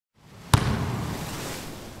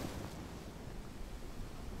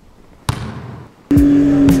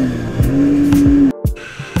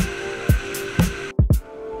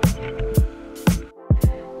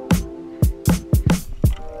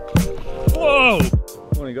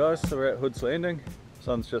Morning guys, so we're at Hood's Landing.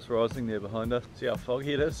 Sun's just rising there behind us. See how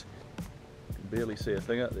foggy it is? You can barely see a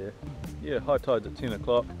thing out there. Yeah, high tide's at 10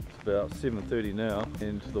 o'clock. It's about 7:30 now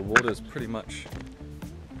and the water's pretty much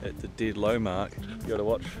at the dead low mark. You gotta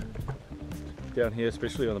watch down here,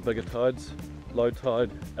 especially on the bigger tides. Low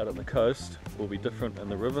tide out at the coast will be different in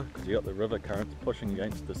the river because you got the river currents pushing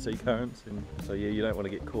against the sea currents, and so yeah, you don't want to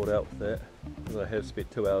get caught out with that, because I have spent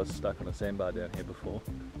 2 hours stuck on a sandbar down here before.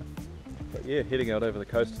 But yeah, heading out over the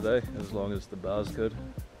coast today, as long as the bar's good.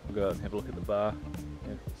 We'll go out and have a look at the bar.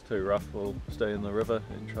 If it's too rough, we'll stay in the river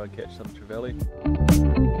and try and catch some trevally.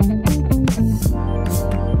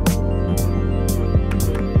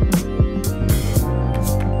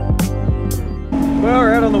 Well,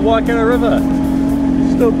 we're out on the Waikato River.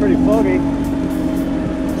 It's still pretty foggy.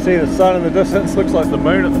 See the sun in the distance, looks like the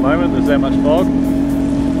moon at the moment, there's that much fog.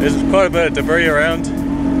 There's quite a bit of debris around,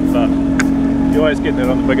 but you always get that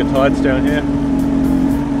on the bigger tides down here.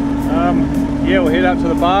 Yeah, we'll head out to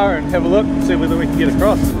the bar and have a look and see whether we can get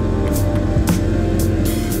across.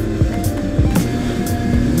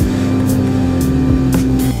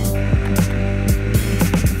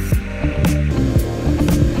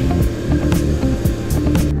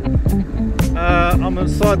 I'm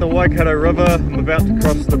inside the Waikato River. I'm about to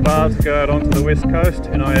cross the bar to go out onto the west coast,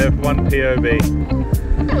 and I have one POB.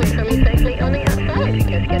 Away from you safely on the outside. Just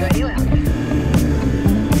get radio out.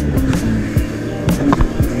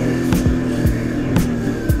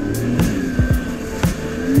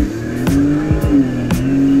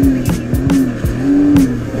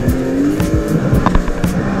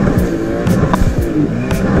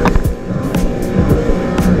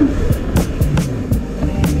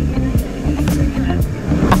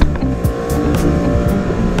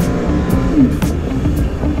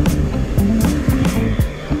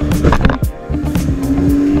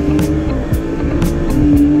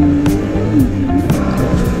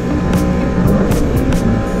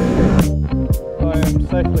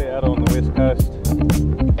 Safely out on the west coast.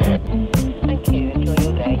 Thank you. Enjoy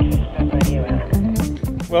your day. Have radio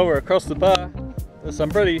out. Well, we're across the bar. There's some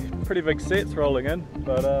pretty big sets rolling in,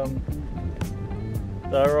 but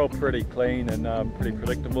they're all pretty clean and pretty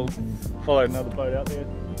predictable. Followed another boat out there.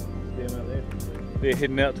 See them out there. They're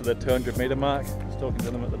heading out to the 200 metre mark. I was talking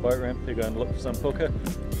to them at the boat ramp. They're going to look for some puka.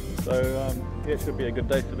 So yeah, it should be a good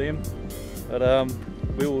day for them. But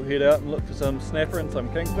we will head out and look for some snapper and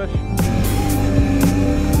some kingfish.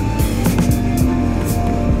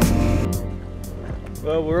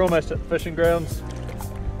 Well, we're almost at the fishing grounds.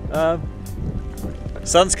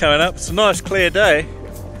 Sun's coming up. It's a nice clear day.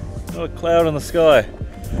 Not a cloud in the sky.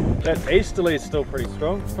 That easterly is still pretty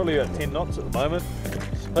strong. It's probably about 10 knots at the moment.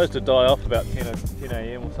 It's supposed to die off about 10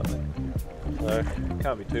 AM or something. So it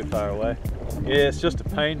can't be too far away. Yeah, it's just a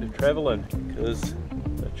pain to travel in because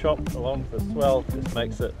the chop along the swell just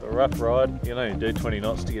makes it a rough ride. You can only do 20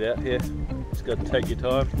 knots to get out here. Just got to take your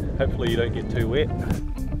time. Hopefully you don't get too wet.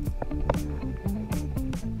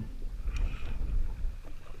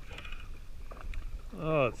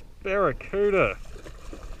 Oh, it's barracuda.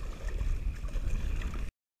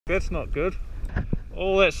 That's not good.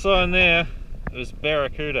 All that sign there is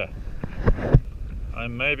barracuda. I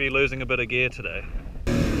may be losing a bit of gear today.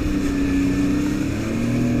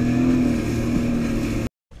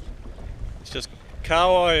 It's just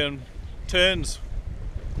kawai and turns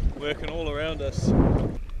working all around us.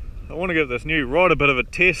 I want to give this new rod a bit of a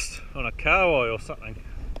test on a kawai or something.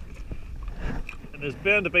 And there's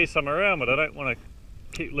bound to be some around, but I don't want to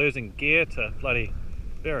keep losing gear to bloody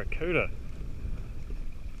barracuda.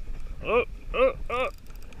 Oh, oh, oh.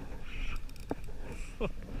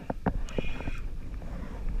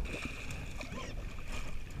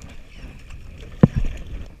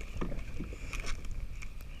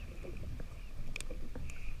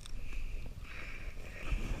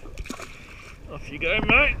 Off you go,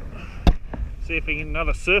 mate. See if we can get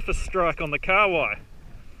another surface strike on the kawai.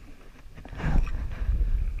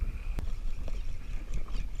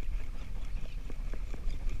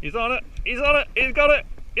 He's on it, he's on it, he's got it,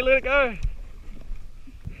 he let it go.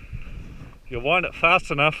 If you wind it fast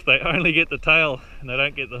enough, they only get the tail and they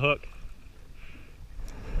don't get the hook.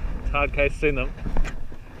 It's a hard case seeing them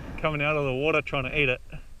coming out of the water trying to eat it.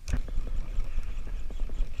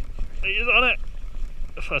 He's on it.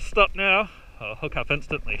 If I stop now, I'll hook up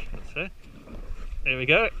instantly. Let's see. There we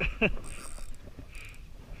go.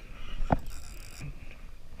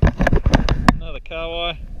 Another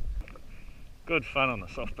kawai. Good fun on the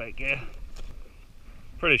soft bait gear.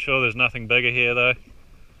 Pretty sure there's nothing bigger here though,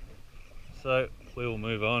 so we will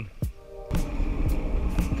move on.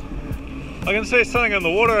 I can see something in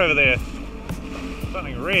the water over there,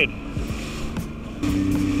 something red.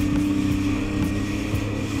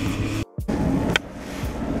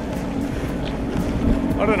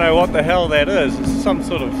 I don't know what the hell that is. It's some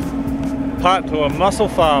sort of part to a mussel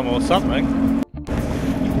farm or something.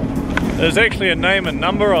 There's actually a name and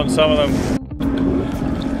number on some of them.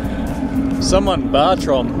 Someone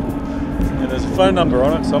Bartrom, and there's a phone number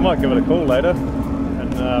on it, so I might give it a call later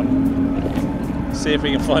and see if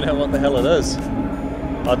we can find out what the hell it is.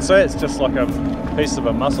 I'd say it's just like a piece of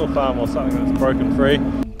a mussel farm or something that's broken free.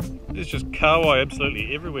 There's just kahawai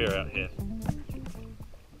absolutely everywhere out here.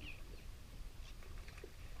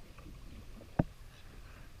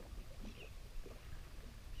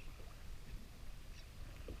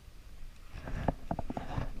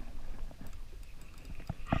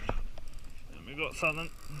 And we got something.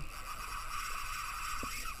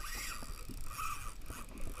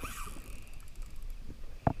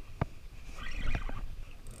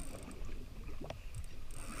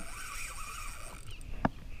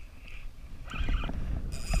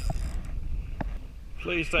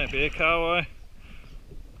 Please don't be a kahawai.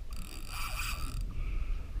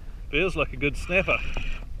 Feels like a good snapper.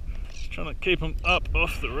 Just trying to keep them up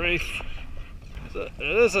off the reef. So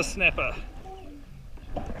it is a snapper.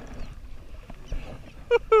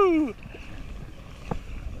 Woohoo!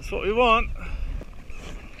 That's what we want.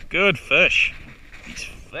 Good fish. He's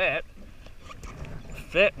fat.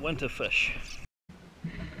 Fat winter fish.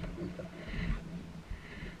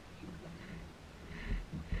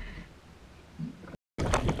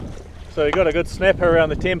 So we got a good snapper around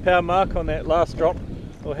the 10-pound mark on that last drop.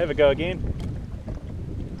 We'll have a go again.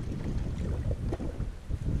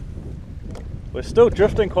 We're still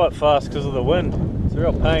drifting quite fast because of the wind. It's a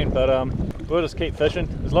real pain, but we'll just keep fishing.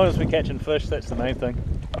 As long as we're catching fish, that's the main thing.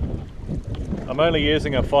 I'm only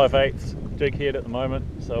using a 5/8 jig head at the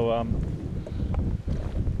moment, so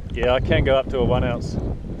yeah, I can go up to a 1 ounce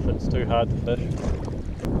if it's too hard to fish.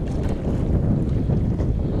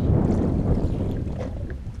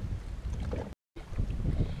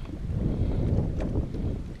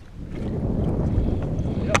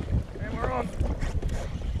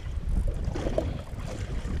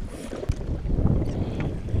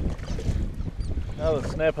 Another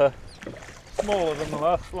snapper, smaller than the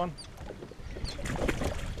last one.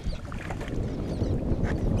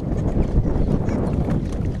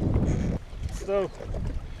 Still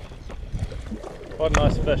quite a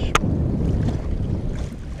nice fish.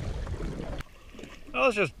 I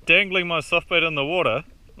was just dangling my soft bait in the water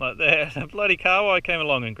like that, and a bloody kahawai came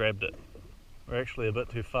along and grabbed it. We're actually a bit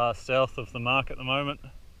too far south of the mark at the moment,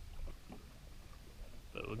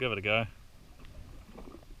 but we'll give it a go.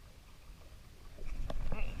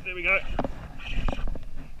 There we go.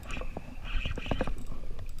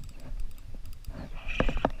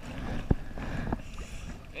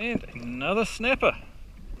 And another snapper.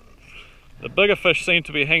 The bigger fish seem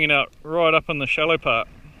to be hanging out right up in the shallow part,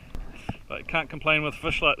 but you can't complain with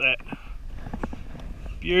fish like that.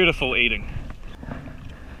 Beautiful eating.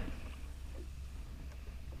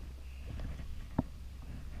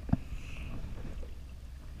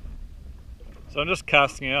 So I'm just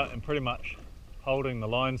casting out and pretty much holding the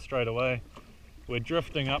line straight away. We're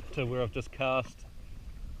drifting up to where I've just cast,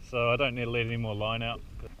 so I don't need to let any more line out.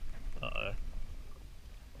 Uh-oh.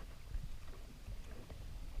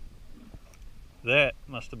 That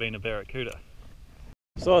must have been a barracuda.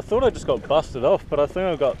 So I thought I just got busted off, but I think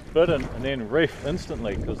I got bitten and then reefed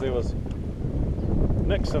instantly because there was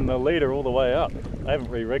nicks in the leader all the way up. I haven't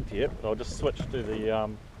re-rigged yet, but I'll just switch to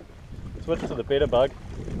the better bug.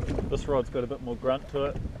 This rod's got a bit more grunt to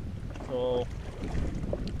it, so I'll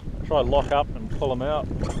try lock up and pull them out.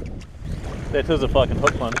 That is if I can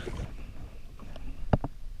hook one.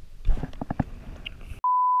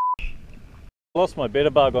 I lost my better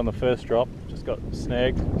bug on the first drop, just got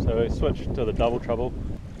snagged, so I switched to the double trouble.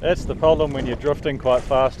 That's the problem when you're drifting quite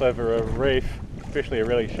fast over a reef, especially a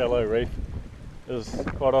really shallow reef, is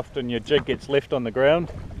quite often your jig gets left on the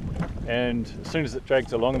ground, and as soon as it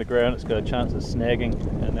drags along the ground it's got a chance of snagging,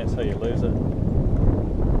 and that's how you lose it.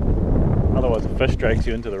 Otherwise a fish drags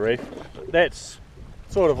you into the reef. That's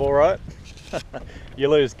sort of alright. You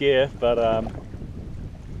lose gear, but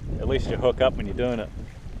at least you hook up when you're doing it.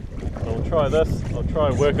 So we'll try this, I'll try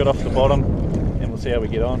and work it off the bottom and we'll see how we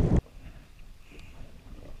get on.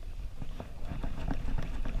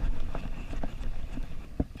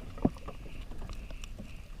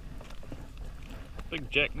 Big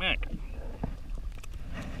Jack Mac.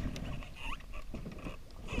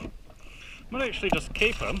 Might actually just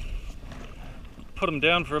keep him, put him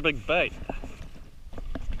down for a big bait.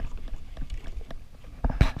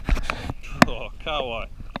 Oh, kahawai.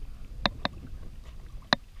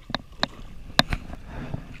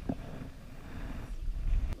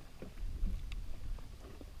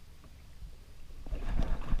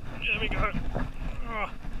 There we go. Oh.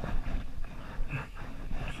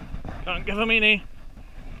 Can't give him any.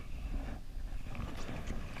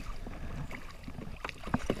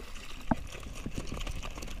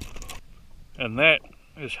 And that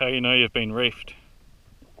is how you know you've been reefed.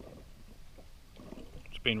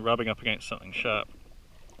 It's been rubbing up against something sharp.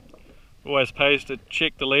 Always pays to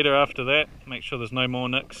check the leader after that, make sure there's no more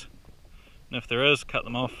nicks. And if there is, cut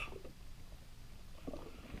them off.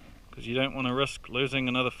 Because you don't want to risk losing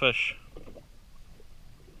another fish.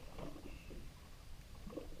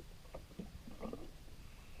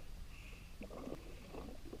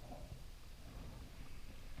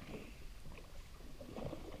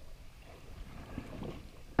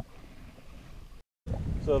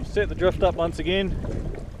 So I've set the drift up once again,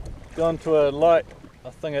 gone to a light,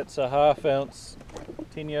 I think it's a 1/2 ounce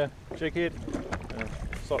tenure jig head, and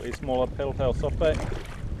a slightly smaller paddle tail softbait.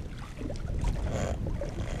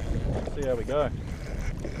 See how we go.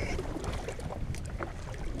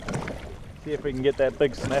 See if we can get that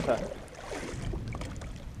big snapper.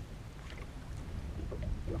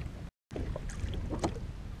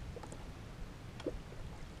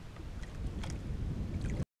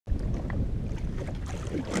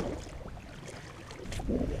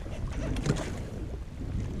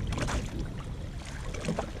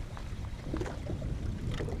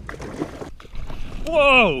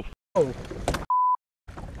 Whoa! Oh.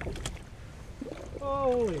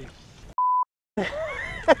 Holy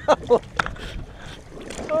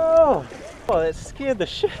oh, that scared the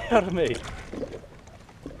shit out of me.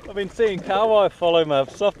 I've been seeing carwai follow my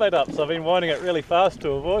softbait up, so I've been winding it really fast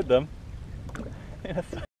to avoid them. And a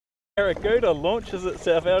barracuda launches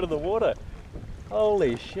itself out of the water.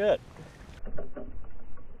 Holy shit.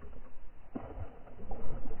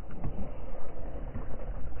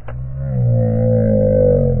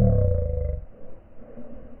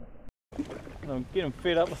 I'm getting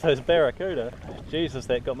fed up with those barracuda. Jesus,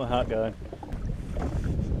 that got my heart going.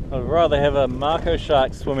 I'd rather have a mako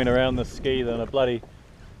shark swimming around the ski than a bloody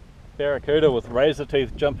barracuda with razor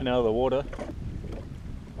teeth jumping out of the water.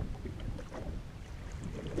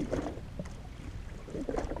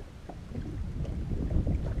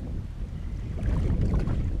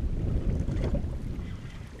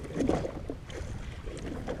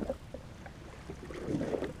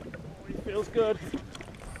 Oh, he feels good.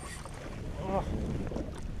 Oh.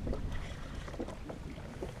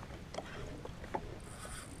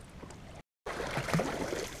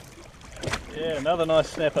 Yeah, another nice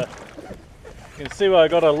snapper. You can see why I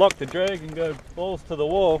got to lock the drag and go balls to the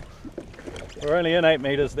wall. We're only in 8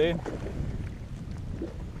 meters there.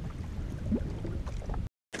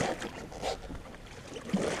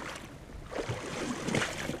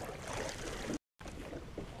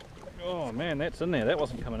 Oh man, that's in there. That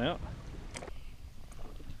wasn't coming out.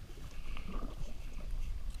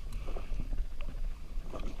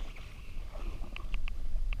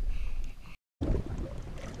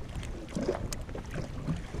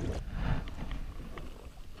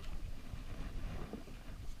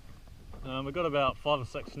 We've got about 5 or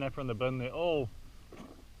 6 snapper in the bin. They're all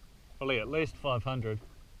probably at least 500,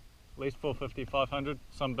 at least 450, 500,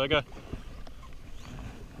 some bigger.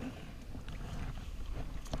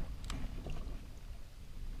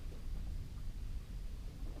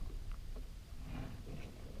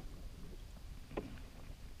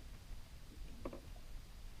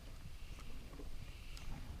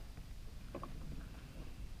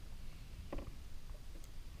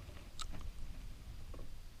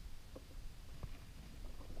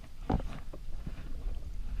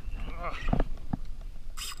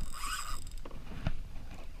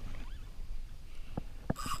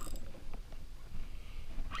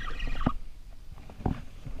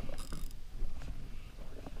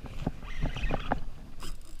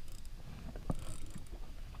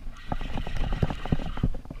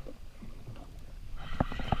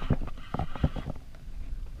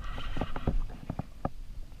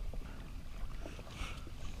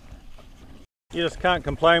 You just can't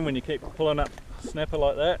complain when you keep pulling up snapper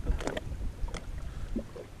like that.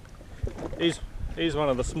 He's one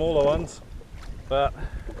of the smaller ones, but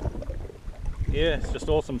yeah, it's just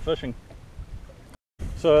awesome fishing.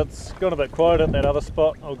 So it's gone a bit quiet at that other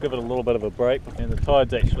spot. I'll give it a little bit of a break, and the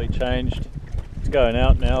tide's actually changed. It's going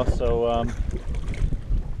out now, so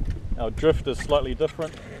our drift is slightly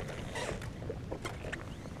different.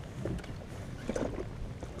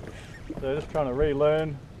 So just trying to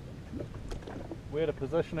relearn where to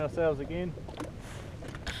position ourselves again,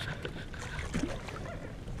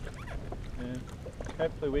 and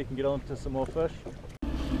hopefully we can get on to some more fish.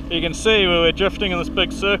 You can see where we're drifting in this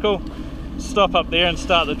big circle. Stop up there and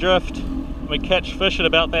start the drift. We catch fish at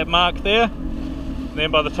about that mark there, and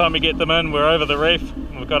then by the time we get them in, we're over the reef.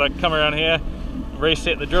 We've got to come around here,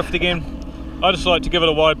 reset the drift again. I just like to give it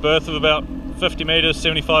a wide berth of about 50 metres,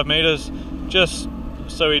 75 metres, just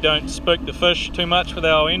so we don't spook the fish too much with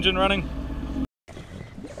our engine running.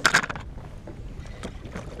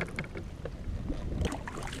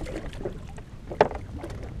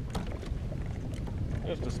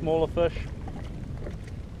 Just a smaller fish.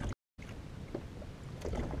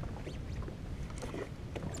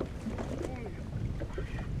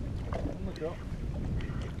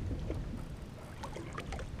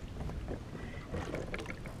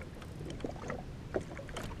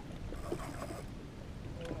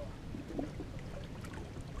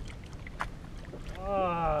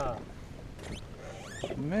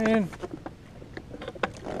 Man,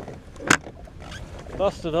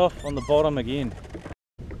 busted off on the bottom again.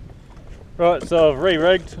 Right, so I've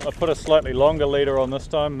re-rigged. I put a slightly longer leader on this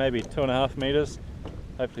time, maybe 2.5 meters.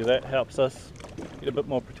 Hopefully that helps us get a bit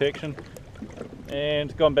more protection.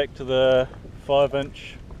 And gone back to the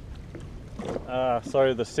 5-inch,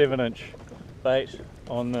 the 7-inch bait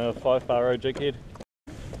on the 5-bar jig head.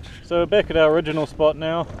 So we're back at our original spot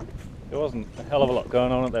now. There wasn't a hell of a lot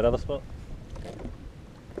going on at that other spot.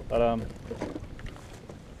 But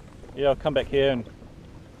yeah, I'll come back here and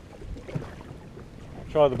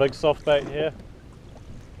try the big soft bait here.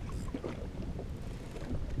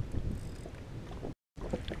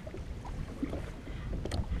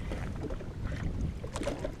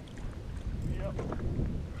 Yep.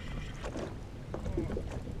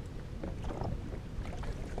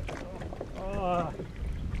 Oh.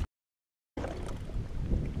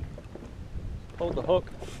 Pulled the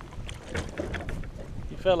hook.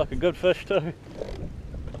 He felt like a good fish too.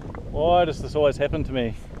 Why does this always happen to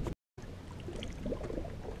me?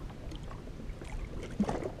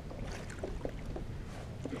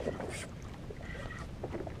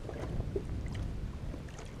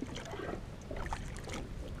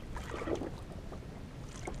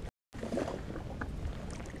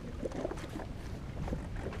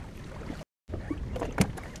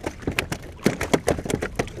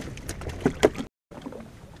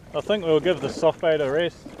 I think we'll give the soft bait a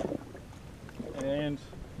rest and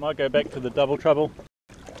might go back to the double trouble.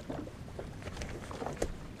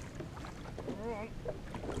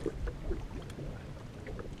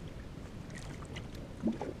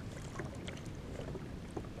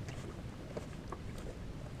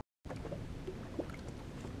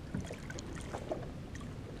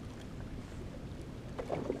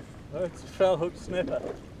 Oh, it's a foul hook snapper.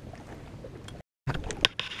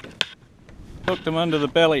 Hooked him under the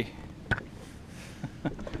belly.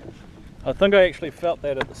 I think I actually felt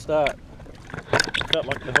that at the start. It felt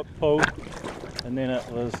like the hook pulled and then it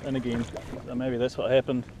was in again. So maybe that's what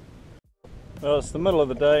happened. Well, it's the middle of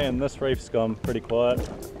the day and this reef's gone pretty quiet.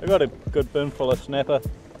 I got a good bin full of snapper,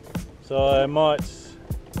 so I might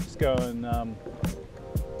just go and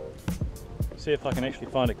see if I can actually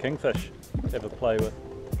find a kingfish to have a play with.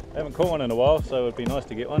 I haven't caught one in a while, so it would be nice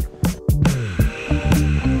to get one.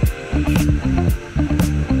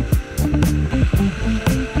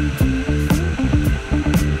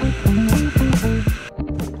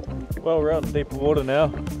 Well, we're out in deeper water now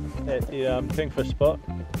at the kingfish spot,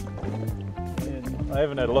 and I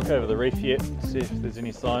haven't had a look over the reef yet to see if there's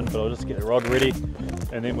any sign, but I'll just get the rod ready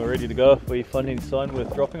and then we're ready to go if we find any sign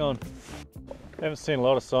worth dropping on. Haven't seen a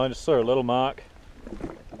lot of sign, just saw a little mark,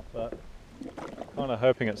 but kind of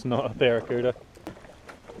hoping it's not a barracuda.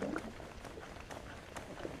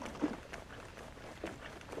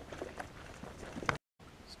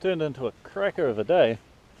 It's turned into a cracker of a day.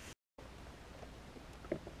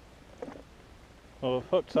 Well, we've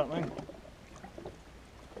hooked something.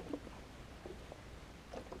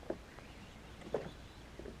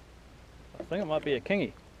 I think it might be a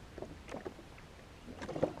kingy.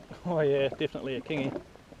 Oh yeah, definitely a kingy.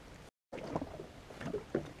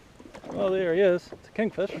 Oh, there he is. It's a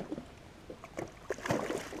kingfish.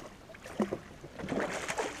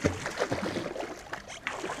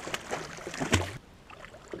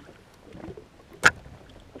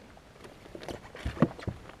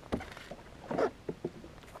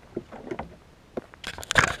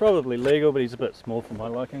 Probably legal, but he's a bit small for my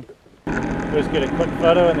liking. Just get a quick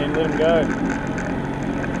photo and then let him go.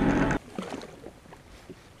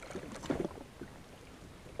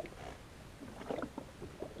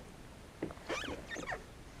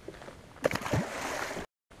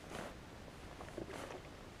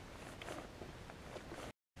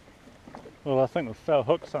 Well, I think we've foul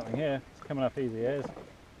hooked something here. It's coming up easy as.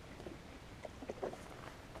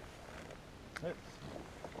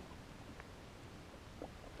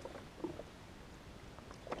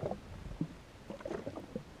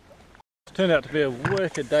 Turned out to be a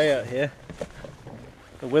wicked day out here.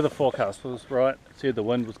 The weather forecast was right. It said the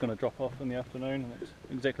wind was going to drop off in the afternoon, and that's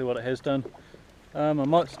exactly what it has done. I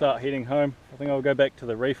might start heading home. I think I'll go back to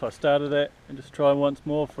the reef I started at and just try once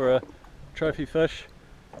more for a trophy fish.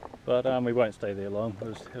 But we won't stay there long.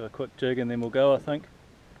 We'll just have a quick jig and then we'll go, I think.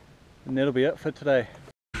 And that'll be it for today.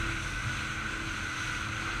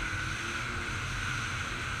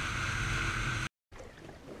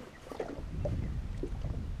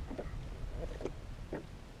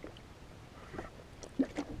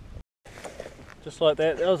 Just like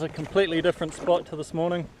that, that was a completely different spot to this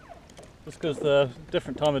morning. Just because the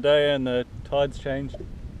different time of day and the tides changed.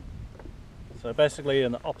 So basically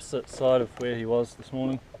on the opposite side of where he was this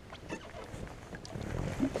morning.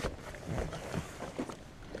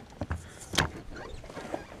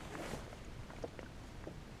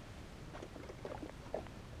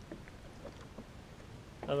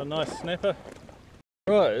 Another nice snapper.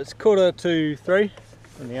 Right, it's 2:45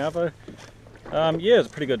 in the arvo. Yeah, it's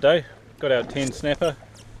a pretty good day. Got our 10 snapper.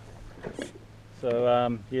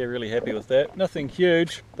 So yeah, really happy with that. Nothing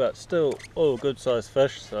huge, but still all good sized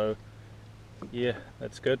fish, so yeah,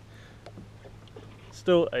 that's good.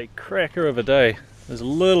 Still a cracker of a day. There's a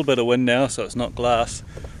little bit of wind now, so it's not glass.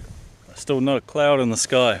 Still not a cloud in the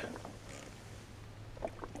sky.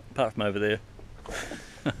 Apart from over there.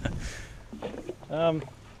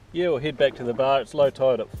 Yeah, we'll head back to the bar. It's low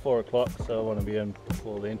tide at 4 o'clock, so I want to be in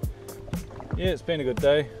before then. Yeah, it's been a good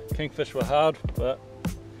day. Kingfish were hard, but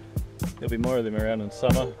there'll be more of them around in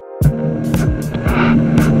summer.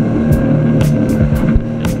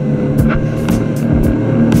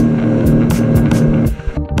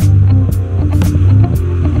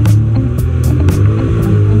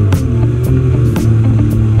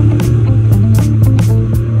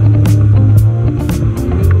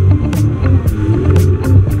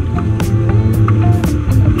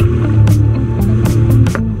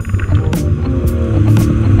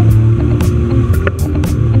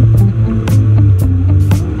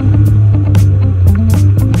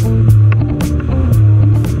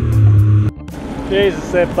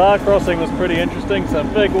 Jesus, that bar crossing was pretty interesting.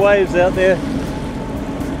 Some big waves out there.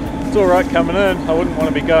 It's alright coming in. I wouldn't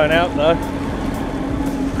want to be going out though.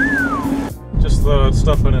 Just thought I'd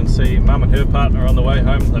stop in and see Mum and her partner on the way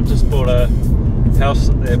home. They've just bought a house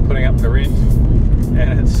that they're putting up for rent,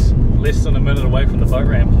 and it's less than a minute away from the boat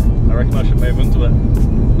ramp. I reckon I should move into it.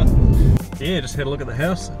 Yeah, just had a look at the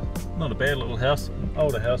house. Not a bad little house.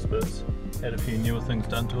 Older house, but it's had a few newer things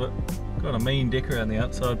done to it. Got a mean deck around the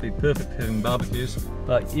outside, be perfect for having barbecues.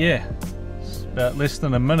 But yeah, it's about less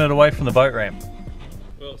than a minute away from the boat ramp.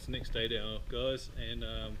 Well, it's the next day now, guys, and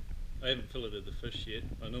I haven't filleted the fish yet.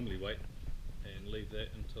 I normally wait and leave that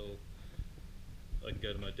until I can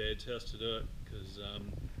go to my dad's house to do it, because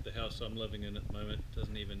the house I'm living in at the moment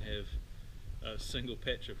doesn't even have a single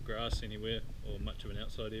patch of grass anywhere or much of an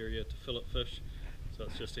outside area to fillet fish. So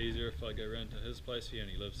it's just easier if I go around to his place. He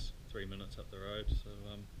only lives 3 minutes up the road, so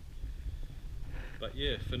but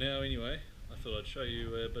yeah, for now anyway, I thought I'd show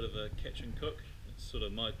you a bit of a catch and cook. It's sort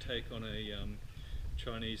of my take on a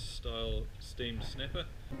Chinese style steamed snapper.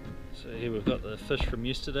 So here we've got the fish from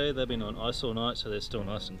yesterday. They've been on ice all night, so they're still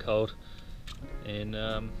nice and cold. And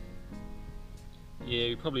yeah,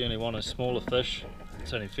 you probably only want a smaller fish.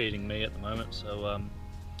 It's only feeding me at the moment, so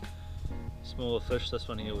smaller fish, this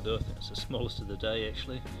one here will do. I think it's the smallest of the day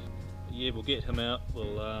actually. But yeah, we'll get him out,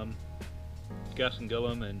 we'll gut and gill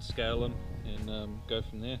him and scale him and go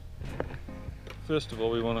from there. First of all,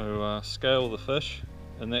 we want to scale the fish,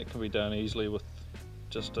 and that can be done easily with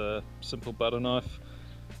just a simple butter knife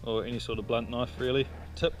or any sort of blunt knife really.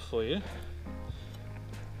 Tip for you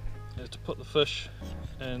is to put the fish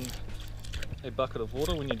in a bucket of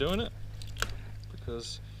water when you're doing it,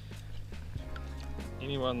 because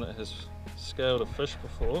anyone that has scaled a fish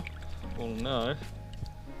before will know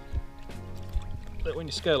that when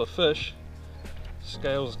you scale a fish,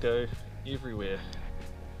 scales go everywhere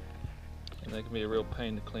and they can be a real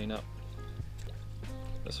pain to clean up.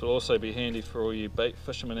 This will also be handy for all you bait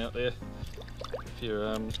fishermen out there. If you're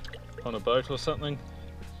on a boat or something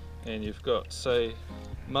and you've got, say,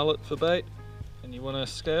 mullet for bait and you want to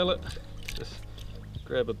scale it, just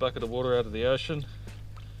grab a bucket of water out of the ocean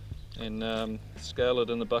and scale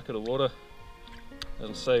it in the bucket of water.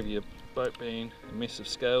 It'll save your boat being a mess of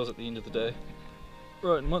scales at the end of the day.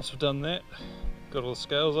 Right, and once we've done that, got all the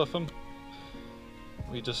scales off them,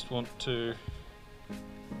 we just want to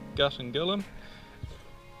gut and gill them.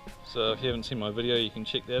 So if you haven't seen my video, you can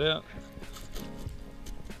check that out.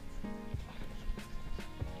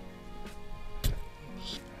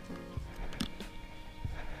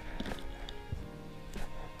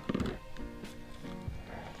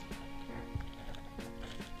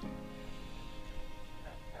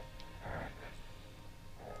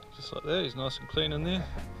 Just like that, he's nice and clean in there.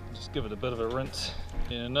 Just give it a bit of a rinse.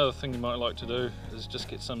 And another thing you might like to do is just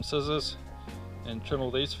get some scissors and trim all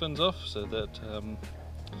these fins off so that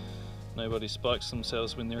nobody spikes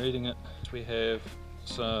themselves when they're eating it. We have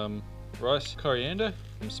some rice, coriander,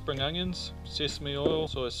 some spring onions, sesame oil,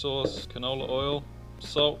 soy sauce, canola oil,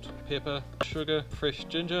 salt, pepper, sugar, fresh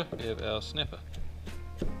ginger. We have our snapper.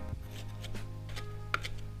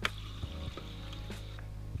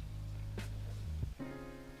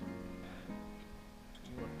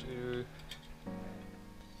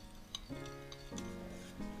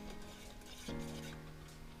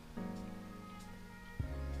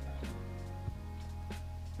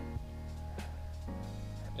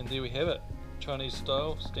 And there we have it, Chinese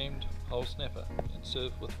style steamed whole snapper, and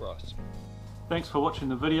served with rice. Thanks for watching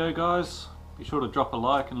the video, guys. Be sure to drop a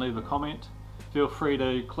like and leave a comment. Feel free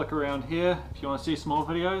to click around here if you want to see some more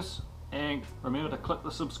videos, and remember to click the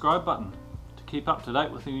subscribe button to keep up to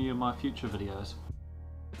date with any of my future videos.